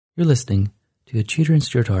You're listening to a Tudor and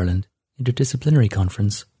Stuart Ireland Interdisciplinary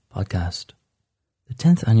Conference podcast. The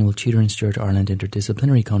 10th Annual Tudor and Stuart Ireland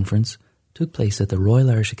Interdisciplinary Conference took place at the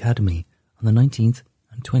Royal Irish Academy on the 19th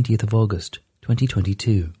and 20th of August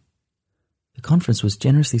 2022. The conference was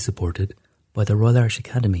generously supported by the Royal Irish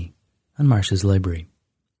Academy and Marsh's Library.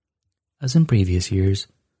 As in previous years,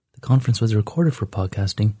 the conference was recorded for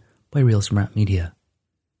podcasting by Real Smart Media,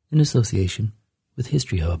 in association with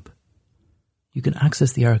History Hub. You can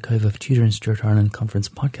access the archive of Tudor and Stuart Ireland Conference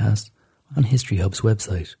podcasts on History Hub's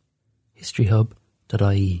website,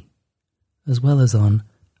 historyhub.ie, as well as on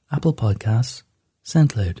Apple Podcasts,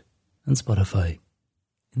 SoundCloud and Spotify.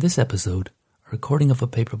 In this episode, a recording of a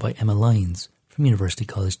paper by Emma Lyons from University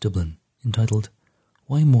College Dublin, entitled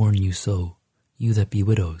Why Mourn You So, You That Be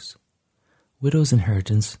Widows? Widows'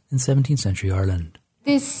 Inheritance in 17th-century Ireland.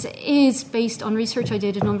 This is based on research I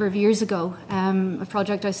did a number of years ago, a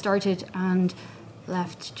project I started and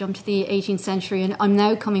jumped to the 18th century, and I'm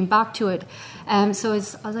now coming back to it. So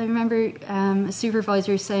as I remember a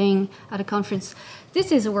supervisor saying at a conference,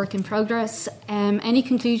 this is a work in progress. Any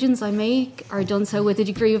conclusions I make are done so with a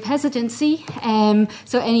degree of hesitancy.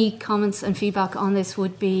 So any comments and feedback on this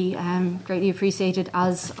would be greatly appreciated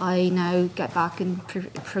as I now get back and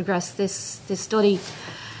progress this study.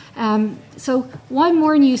 So why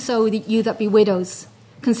mourn you so, you that be widows?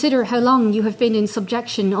 Consider how long you have been in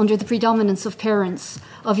subjection under the predominance of parents,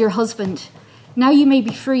 of your husband. Now you may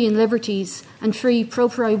be free in liberties, and free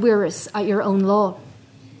propria viris at your own law.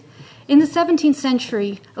 In the 17th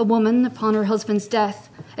century, a woman, upon her husband's death,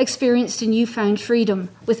 experienced a newfound freedom,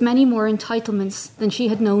 with many more entitlements than she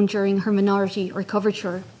had known during her minority or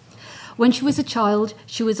coverture. When she was a child,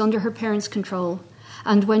 she was under her parents' control,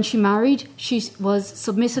 and when she married, she was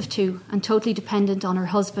submissive to and totally dependent on her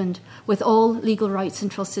husband, with all legal rights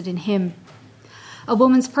entrusted in him. A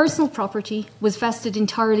woman's personal property was vested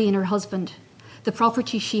entirely in her husband. The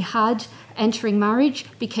property she had entering marriage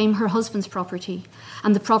became her husband's property,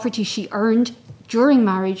 and the property she earned during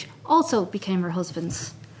marriage also became her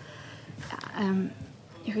husband's.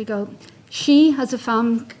 Here we go. She, as a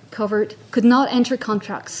femme covered, could not enter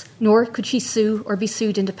contracts, nor could she sue or be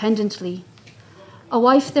sued independently. A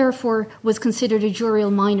wife, therefore, was considered a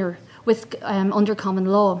jurial minor under common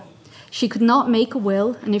law. She could not make a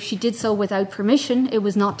will, and if she did so without permission, it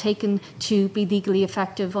was not taken to be legally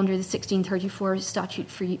effective under the 1634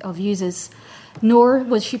 Statute of Uses, nor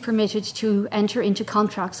was she permitted to enter into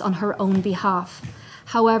contracts on her own behalf.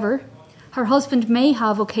 However, her husband may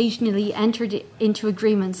have occasionally entered into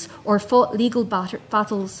agreements or fought legal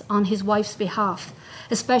battles on his wife's behalf,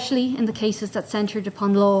 especially in the cases that centred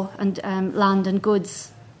upon law and land and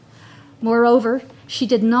goods. Moreover, she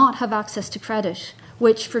did not have access to credit,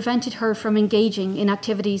 which prevented her from engaging in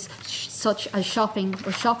activities such as shopping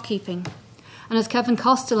or shopkeeping. And as Kevin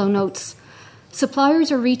Costello notes,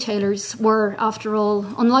 suppliers or retailers were, after all,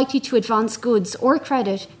 unlikely to advance goods or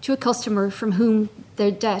credit to a customer from whom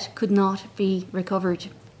their debt could not be recovered.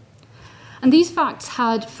 And these facts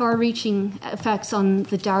had far-reaching effects on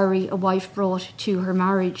the dowry a wife brought to her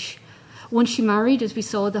marriage. Once she married, as we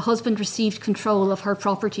saw, the husband received control of her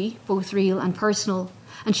property, both real and personal,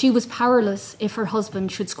 and she was powerless if her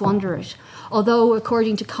husband should squander it, although,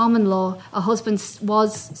 according to common law, a husband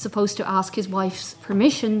was supposed to ask his wife's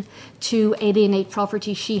permission to alienate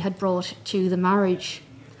property she had brought to the marriage.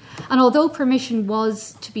 And although permission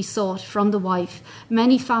was to be sought from the wife,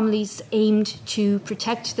 many families aimed to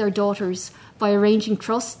protect their daughters by arranging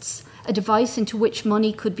trusts, a device into which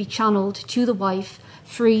money could be channeled to the wife,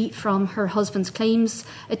 free from her husband's claims,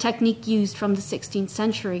 a technique used from the 16th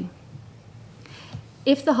century.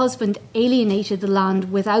 If the husband alienated the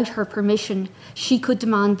land without her permission, she could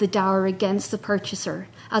demand the dower against the purchaser,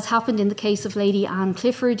 as happened in the case of Lady Anne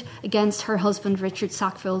Clifford against her husband Richard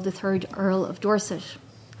Sackville, the 3rd Earl of Dorset.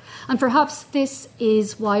 And perhaps this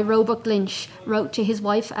is why Roebuck Lynch wrote to his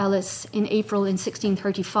wife Alice in April in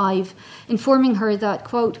 1635, informing her that,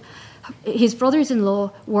 quote, his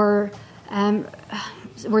brothers-in-law were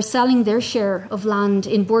selling their share of land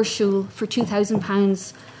in Borshool for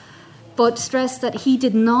 £2,000, but stressed that he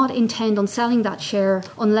did not intend on selling that share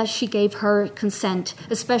unless she gave her consent,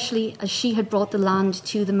 especially as she had brought the land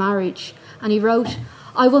to the marriage. And he wrote,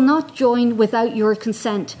 I will not join without your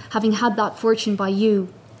consent, having had that fortune by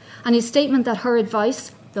you. And his statement that her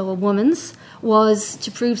advice, though a woman's, was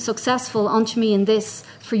to prove successful unto me in this,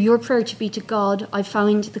 for your prayer to be to God, I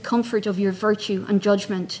found the comfort of your virtue and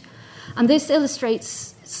judgment. And this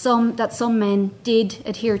illustrates that some men did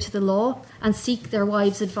adhere to the law and seek their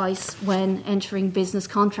wives' advice when entering business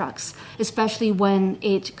contracts, especially when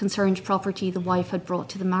it concerned property the wife had brought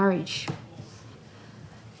to the marriage.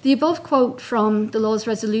 The above quote from the law's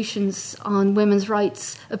resolutions on women's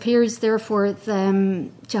rights appears, therefore, to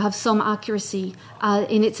have some accuracy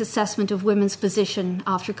in its assessment of women's position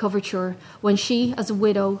after coverture, when she, as a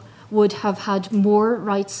widow, would have had more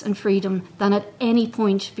rights and freedom than at any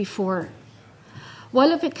point before.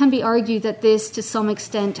 While it can be argued that this, to some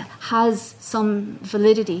extent, has some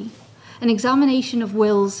validity, an examination of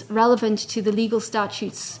wills relevant to the legal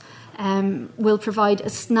statutes will provide a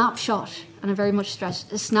snapshot, and I very much stress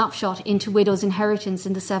a snapshot, into widows' inheritance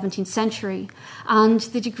in the 17th century and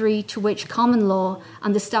the degree to which common law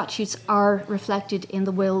and the statutes are reflected in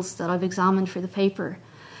the wills that I've examined for the paper.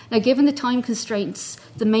 Now, given the time constraints,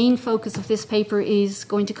 the main focus of this paper is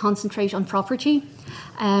going to concentrate on property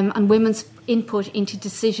and women's input into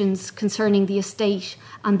decisions concerning the estate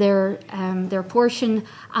and their portion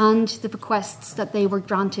and the bequests that they were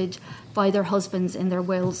granted by their husbands in their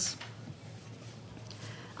wills.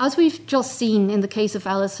 As we've just seen in the case of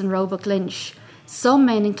Ellis and Roebuck Lynch, some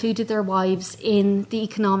men included their wives in the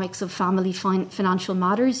economics of family financial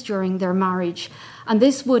matters during their marriage, and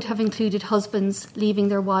this would have included husbands leaving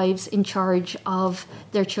their wives in charge of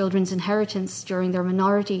their children's inheritance during their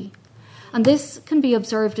minority. And this can be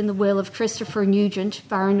observed in the will of Christopher Nugent,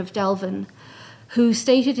 Baron of Delvin, who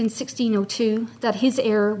stated in 1602 that his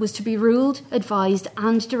heir was to be ruled, advised,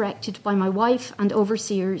 and directed by my wife and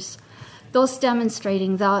overseers, thus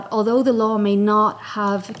demonstrating that although the law may not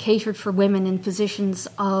have catered for women in positions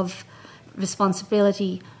of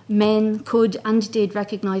responsibility, men could and did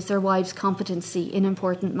recognise their wives' competency in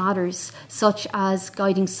important matters, such as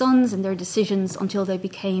guiding sons in their decisions until they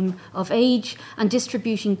became of age and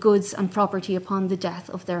distributing goods and property upon the death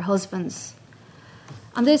of their husbands.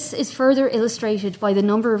 And this is further illustrated by the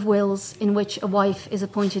number of wills in which a wife is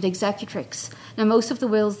appointed executrix. Now, most of the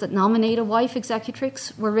wills that nominate a wife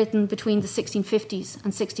executrix were written between the 1650s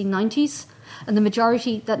and 1690s, and the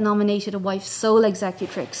majority that nominated a wife sole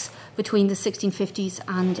executrix between the 1650s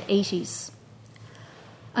and 80s.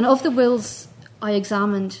 And of the wills I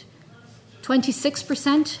examined,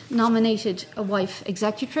 26% nominated a wife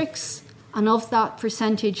executrix, and of that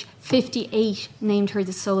percentage, 58 named her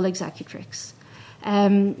the sole executrix.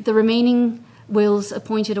 The remaining wills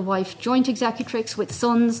appointed a wife joint executrix with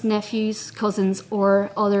sons, nephews, cousins,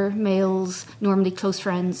 or other males, normally close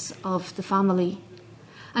friends of the family.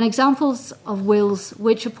 And examples of wills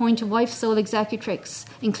which appoint a wife sole executrix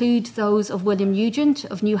include those of William Nugent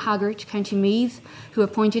of New Haggart, County Meath, who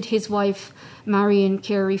appointed his wife Marion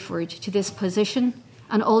Careyford to this position,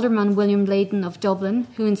 and Alderman William Leyden of Dublin,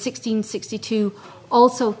 who in 1662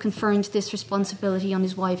 also conferred this responsibility on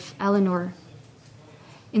his wife Eleanor.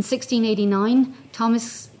 In 1689,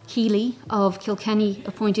 Thomas Keeley of Kilkenny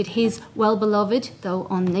appointed his well-beloved, though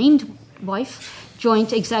unnamed, wife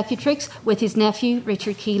joint executrix with his nephew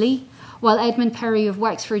Richard Keeley, while Edmund Perry of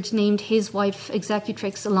Wexford named his wife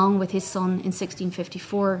executrix along with his son in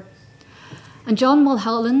 1654. And John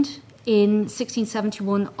Mulholland in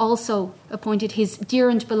 1671 also appointed his dear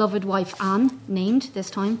and beloved wife Anne, named this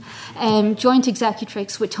time, joint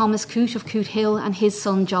executrix with Thomas Coote of Coote Hill and his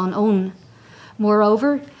son John Owen.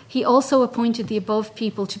 Moreover, he also appointed the above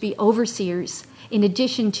people to be overseers, in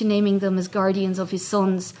addition to naming them as guardians of his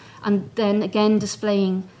sons, and then again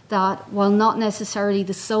displaying that while not necessarily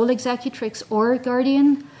the sole executrix or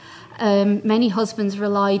guardian, many husbands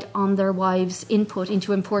relied on their wives' input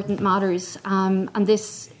into important matters, and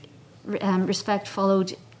this respect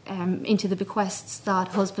followed into the bequests that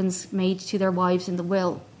husbands made to their wives in the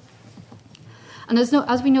will. And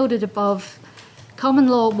as we noted above, common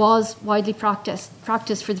law was widely practiced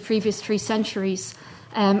for the previous 3 centuries,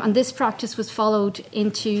 and this practice was followed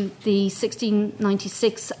into the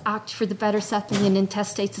 1696 Act for the Better Settling an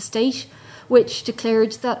Intestate's Estate, which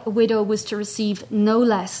declared that a widow was to receive no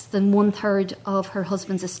less than 1/3 of her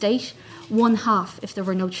husband's estate, 1/2 if there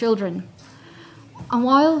were no children. And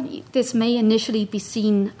while this may initially be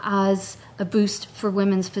seen as a boost for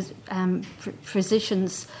women's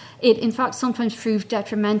positions, it in fact sometimes proved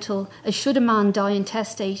detrimental, as should a man die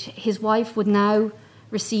intestate, his wife would now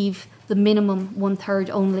receive the minimum 1/3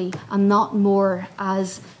 only, and not more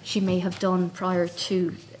as she may have done prior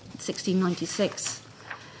to 1696.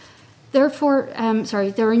 Therefore,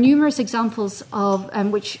 there are numerous examples of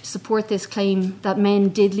which support this claim that men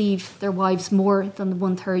did leave their wives more than the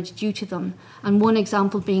 1/3 due to them, and one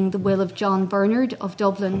example being the will of John Bernard of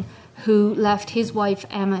Dublin, who left his wife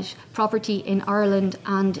Emmet property in Ireland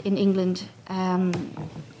and in England.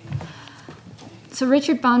 Sir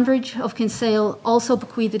Richard Banbridge of Kinsale also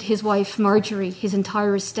bequeathed his wife Marjorie his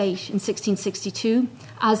entire estate in 1662,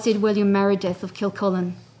 as did William Meredith of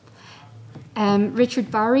Kilcullen.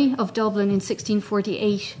 Richard Barry of Dublin in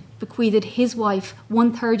 1648 bequeathed his wife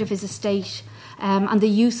 1/3 of his estate and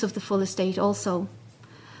the use of the full estate also.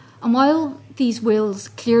 And while these wills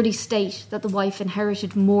clearly state that the wife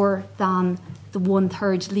inherited more than the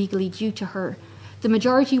 1/3 legally due to her, the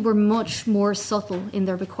majority were much more subtle in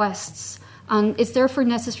their bequests, and it's therefore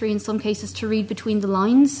necessary in some cases to read between the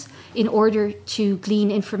lines in order to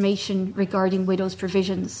glean information regarding widows'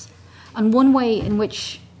 provisions. And one way in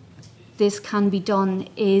which this can be done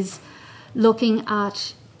is looking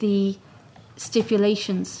at the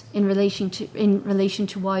stipulations in relation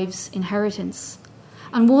to wives' inheritance.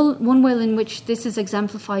 And one will in which this is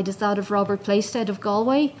exemplified is that of Robert Playstead of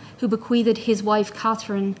Galway, who bequeathed his wife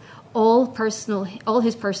Catherine all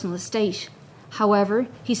his personal estate. However,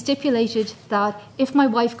 he stipulated that if my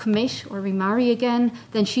wife commit or remarry again,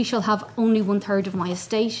 then she shall have only 1/3 of my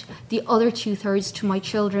estate, the other 2/3 to my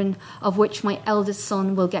children, of which my eldest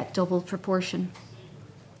son will get double proportion.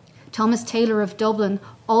 Thomas Taylor of Dublin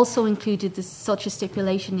also included such a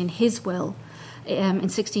stipulation in his will in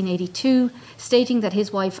 1682, stating that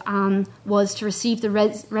his wife Anne was to receive the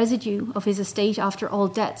residue of his estate after all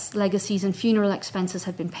debts, legacies and funeral expenses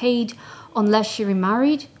had been paid, unless she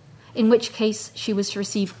remarried, in which case she was to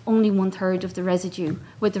receive only 1/3 of the residue,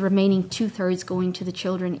 with the remaining 2/3 going to the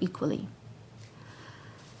children equally.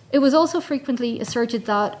 It was also frequently asserted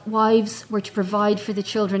that wives were to provide for the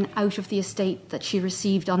children out of the estate that she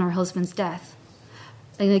received on her husband's death.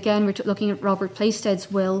 And again, we're looking at Robert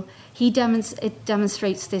Playstead's will. It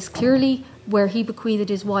demonstrates this clearly, where he bequeathed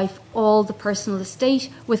his wife all the personal estate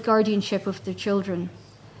with guardianship of their children.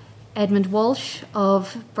 Edmund Walsh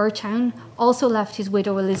of Burtown also left his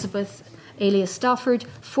widow Elizabeth, alias Stafford,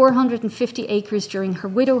 450 acres during her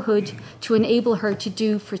widowhood to enable her to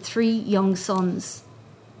do for 3 young sons.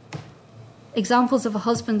 Examples of a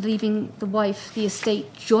husband leaving the wife the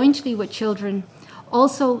estate jointly with children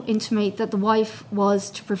also intimate that the wife was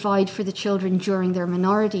to provide for the children during their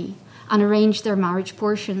minority and arrange their marriage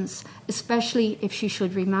portions, especially if she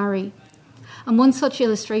should remarry. And one such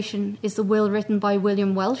illustration is the will written by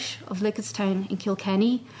William Welsh of Lickettstown in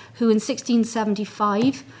Kilkenny, who in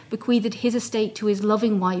 1675 bequeathed his estate to his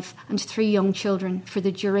loving wife and 3 young children for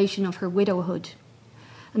the duration of her widowhood.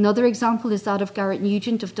 Another example is that of Garrett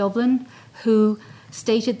Nugent of Dublin, who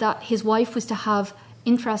stated that his wife was to have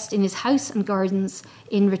interest in his house and gardens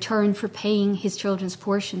in return for paying his children's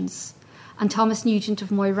portions. And Thomas Nugent of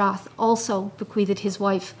Moyrath also bequeathed his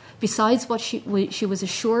wife, besides what she was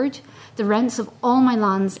assured, the rents of all my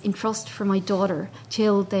lands in trust for my daughter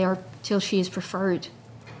till she is preferred.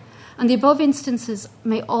 And the above instances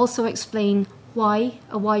may also explain why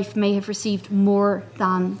a wife may have received more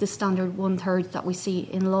than the standard 1/3 that we see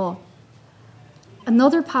in law.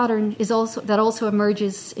 Another pattern that also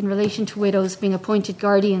emerges in relation to widows being appointed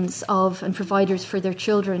guardians of and providers for their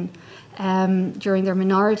children during their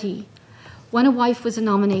minority. When a wife was a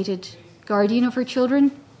nominated guardian of her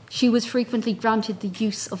children, she was frequently granted the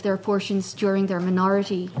use of their portions during their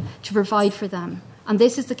minority to provide for them. And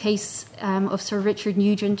this is the case of Sir Richard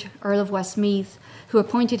Nugent, Earl of Westmeath, who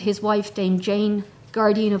appointed his wife, Dame Jane,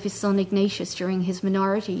 guardian of his son Ignatius during his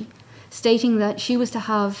minority, stating that she was to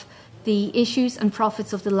have the issues and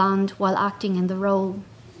profits of the land while acting in the role.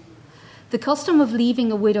 The custom of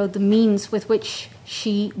leaving a widow the means with which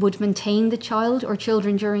she would maintain the child or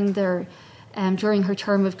children during her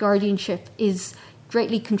term of guardianship is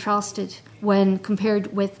greatly contrasted when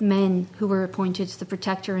compared with men who were appointed the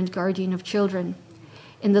protector and guardian of children.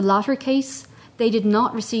 In the latter case, they did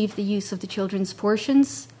not receive the use of the children's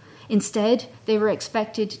portions. Instead, they were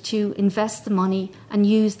expected to invest the money and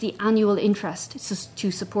use the annual interest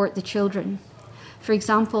to support the children. For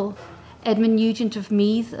example, Edmund Nugent of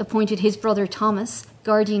Meath appointed his brother Thomas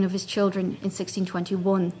guardian of his children in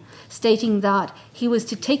 1621, stating that he was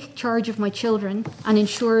to take charge of my children and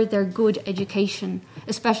ensure their good education,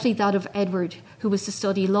 especially that of Edward, who was to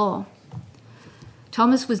study law.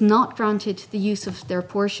 Thomas was not granted the use of their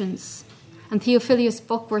portions, and Theophilus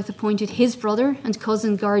Buckworth appointed his brother and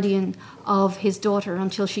cousin guardian of his daughter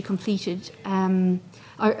until she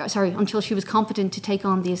until she was competent to take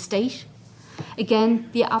on the estate. Again,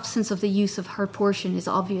 the absence of the use of her portion is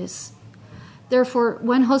obvious. Therefore,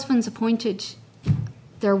 when husbands appointed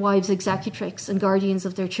their wives executrix and guardians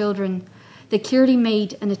of their children, they clearly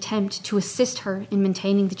made an attempt to assist her in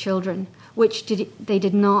maintaining the children, which they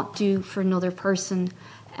did not do for another person,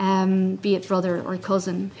 be it brother or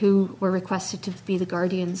cousin, who were requested to be the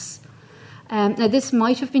guardians. Now, this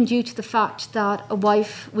might have been due to the fact that a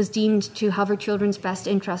wife was deemed to have her children's best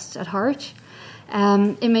interests at heart.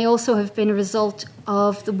 It may also have been a result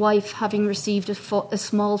of the wife having received a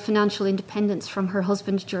small financial independence from her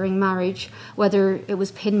husband during marriage, whether it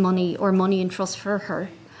was pin money or money in trust for her.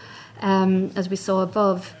 as we saw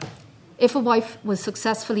above. If a wife was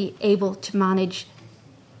successfully able to manage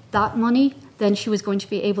that money, then she was going to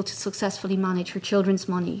be able to successfully manage her children's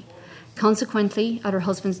money. Consequently, at her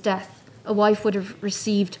husband's death, a wife would have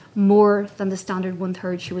received more than the standard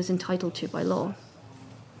 1/3 she was entitled to by law.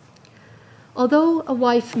 Although a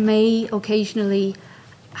wife may occasionally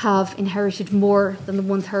have inherited more than the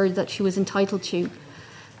 1/3 that she was entitled to,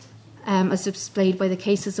 as displayed by the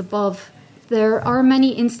cases above, there are many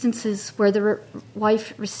instances where the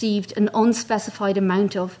wife received an unspecified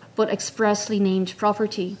amount of, but expressly named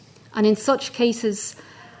property. And in such cases,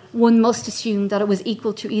 one must assume that it was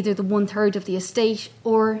equal to either the 1/3 of the estate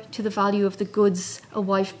or to the value of the goods a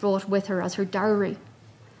wife brought with her as her dowry.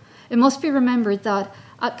 It must be remembered that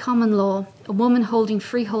at common law, a woman holding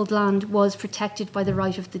freehold land was protected by the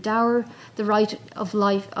right of the dower, the right of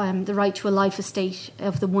life, the right to a life estate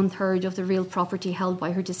of the 1/3 of the real property held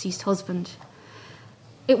by her deceased husband.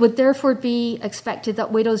 It would therefore be expected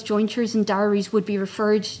that widows' jointures and dowries would be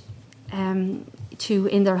referred to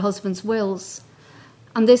in their husbands' wills.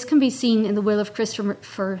 And this can be seen in the will of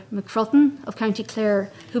Christopher McCrutton of County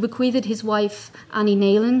Clare, who bequeathed his wife, Annie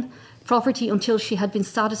Naylan, property until she had been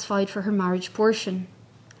satisfied for her marriage portion.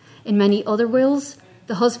 In many other wills,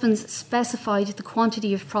 the husbands specified the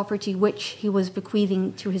quantity of property which he was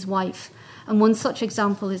bequeathing to his wife. And one such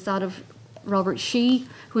example is that of Robert Shee,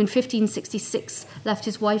 who in 1566 left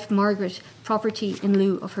his wife Margaret property in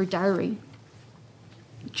lieu of her dowry.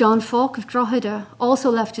 John Falk of Drogheda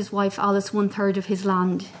also left his wife Alice 1/3 of his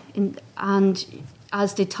land, and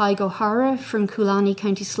as did Tygo O'Hara from Coolani,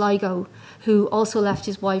 County Sligo, who also left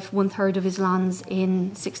his wife 1/3 of his lands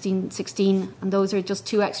in 1616. And those are just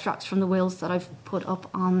two extracts from the wills that I've put up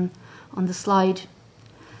on the slide.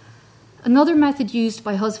 Another method used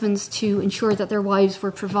by husbands to ensure that their wives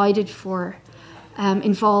were provided for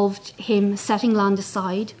involved him setting land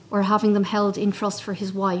aside or having them held in trust for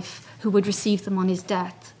his wife, who would receive them on his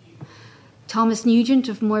death. Thomas Nugent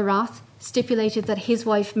of Moyrath stipulated that his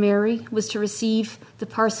wife Mary was to receive the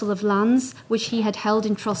parcel of lands which he had held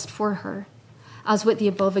in trust for her. As with the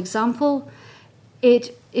above example,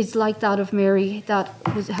 it is like that of Mary that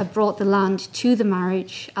had brought the land to the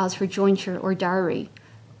marriage as her jointure or dowry.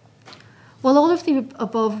 While all of the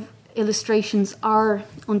above illustrations are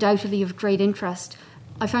undoubtedly of great interest,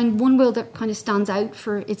 I found one will that kind of stands out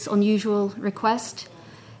for its unusual request.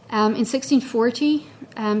 In 1640,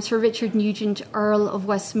 Sir Richard Nugent, Earl of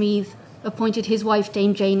Westmeath, appointed his wife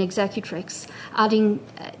Dame Jane executrix, adding,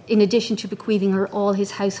 in addition to bequeathing her all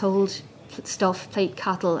his household stuff, plate,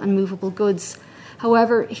 cattle and movable goods.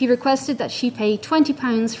 However, he requested that she pay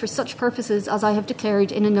 £20 for such purposes as I have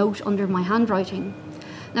declared in a note under my handwriting.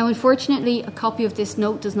 Now, unfortunately, a copy of this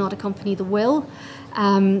note does not accompany the will,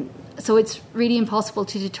 so it's really impossible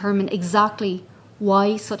to determine exactly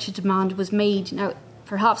why such a demand was made. Now,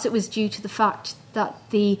 perhaps it was due to the fact that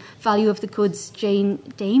the value of the goods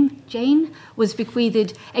Dame Jane was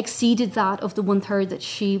bequeathed exceeded that of the 1/3 that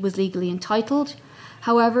she was legally entitled.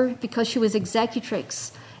 However, because she was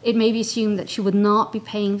executrix, it may be assumed that she would not be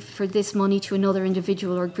paying for this money to another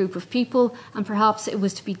individual or group of people, and perhaps it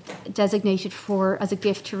was to be designated for as a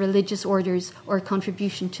gift to religious orders or a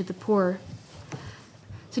contribution to the poor.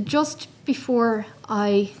 So just before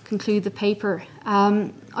I conclude the paper,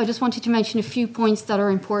 I just wanted to mention a few points that are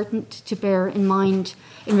important to bear in mind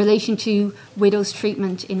in relation to widows'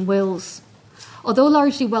 treatment in wills. Although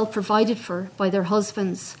largely well provided for by their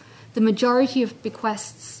husbands, the majority of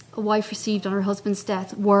bequests a wife received on her husband's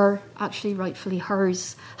death were actually rightfully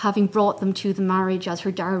hers, having brought them to the marriage as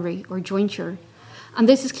her dowry or jointure. And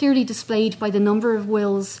this is clearly displayed by the number of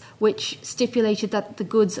wills which stipulated that the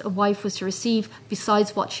goods a wife was to receive,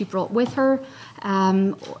 besides what she brought with her,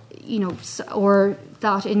 or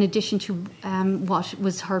that in addition to what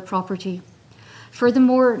was her property.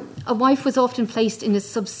 Furthermore, a wife was often placed in a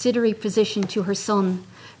subsidiary position to her son,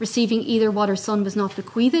 receiving either what her son was not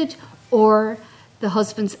bequeathed or the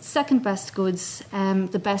husband's second best goods,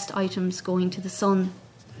 the best items going to the son.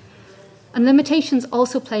 And limitations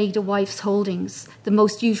also plagued a wife's holdings, the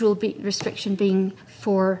most usual restriction being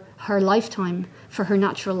for her lifetime, for her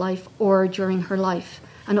natural life, or during her life.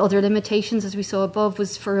 And other limitations, as we saw above,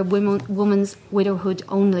 was for a woman's widowhood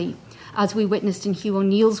only, as we witnessed in Hugh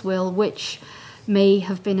O'Neill's will, which may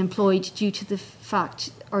have been employed due to the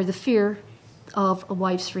fact or the fear of a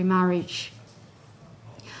wife's remarriage.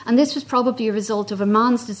 And this was probably a result of a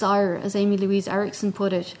man's desire, as Amy Louise Erickson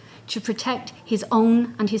put it, to protect his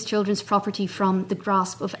own and his children's property from the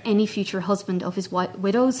grasp of any future husband of his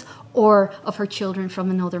widows or of her children from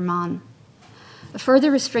another man. A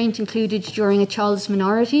further restraint included during a child's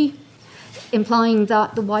minority implying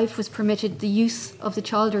that the wife was permitted the use of the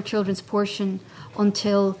child or children's portion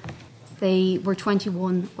until they were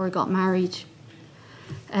 21 or got married.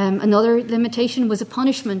 Another limitation was a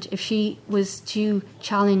punishment if she was to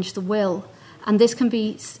challenge the will, and this can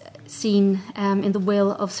be seen in the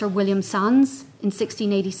will of Sir William Sands in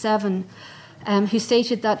 1687, who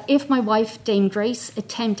stated that if my wife, Dame Grace,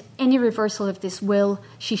 attempt any reversal of this will,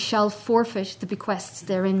 she shall forfeit the bequests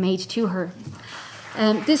therein made to her.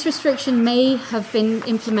 This restriction may have been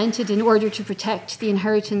implemented in order to protect the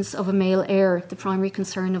inheritance of a male heir, the primary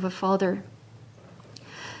concern of a father.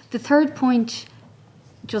 The third point,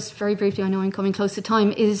 just very briefly, I know I'm coming close to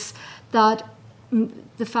time, is that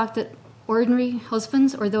the fact that ordinary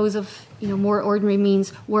husbands, or those of more ordinary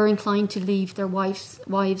means, were inclined to leave their wives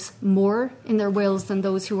more in their wills than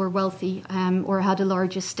those who were wealthy or had a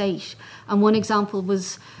large estate. And one example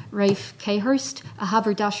was Rafe Cahurst, a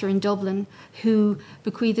haberdasher in Dublin, who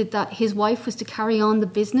bequeathed that his wife was to carry on the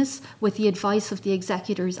business with the advice of the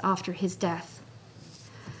executors after his death.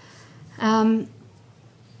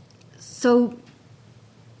 So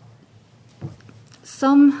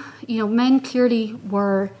some, men clearly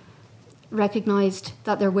were recognised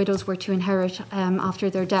that their widows were to inherit after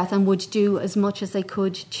their death, and would do as much as they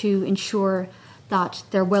could to ensure that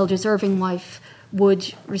their well-deserving wife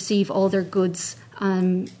would receive all their goods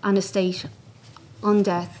and estate on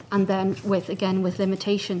death, and then with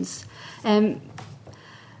limitations.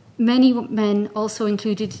 Many men also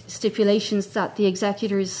included stipulations that the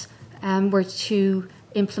executors were to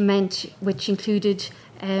implement, which included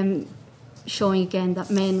showing again that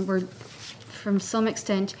men were, from some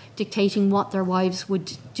extent, dictating what their wives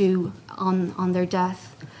would do on their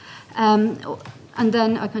death. And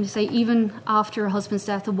then I kind of say, even after a husband's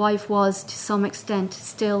death, the wife was, to some extent,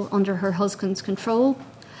 still under her husband's control.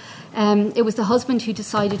 It was the husband who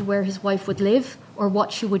decided where his wife would live or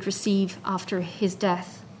what she would receive after his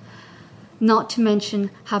death, not to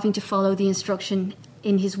mention having to follow the instruction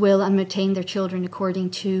in his will and maintain their children according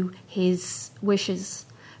to his wishes.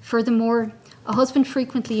 Furthermore, a husband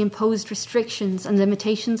frequently imposed restrictions and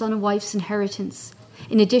limitations on a wife's inheritance,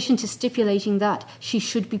 in addition to stipulating that she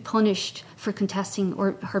should be punished for contesting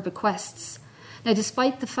her bequests. Now,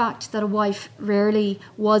 despite the fact that a wife rarely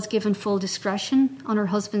was given full discretion on her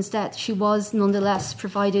husband's death, she was nonetheless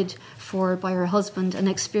provided for by her husband and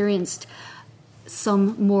experienced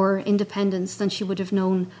some more independence than she would have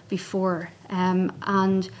known before,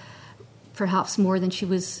 and perhaps more than she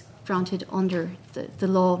was granted under the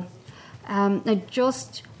law. Now,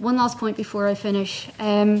 just one last point before I finish.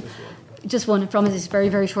 Just one, I promise it's very,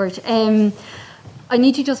 very short. I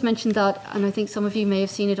need to just mention that, and I think some of you may have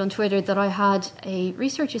seen it on Twitter, that I had a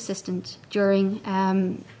research assistant during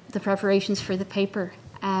the preparations for the paper.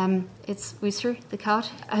 It's Wooster, the cat,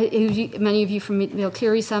 who many of you from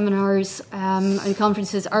Cleary seminars and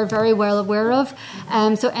conferences are very well aware of.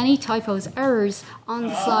 So any typos, errors on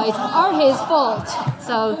the slides are his fault.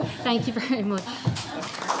 So thank you very much.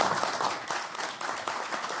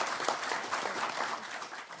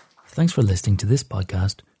 Thanks for listening to this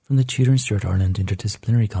podcast from the Tudor and Stuart Ireland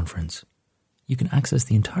Interdisciplinary Conference. You can access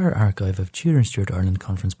the entire archive of Tudor and Stuart Ireland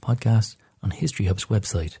Conference podcasts on History Hub's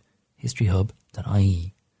website,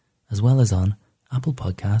 historyhub.ie, as well as on Apple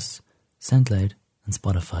Podcasts, SoundCloud and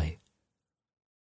Spotify.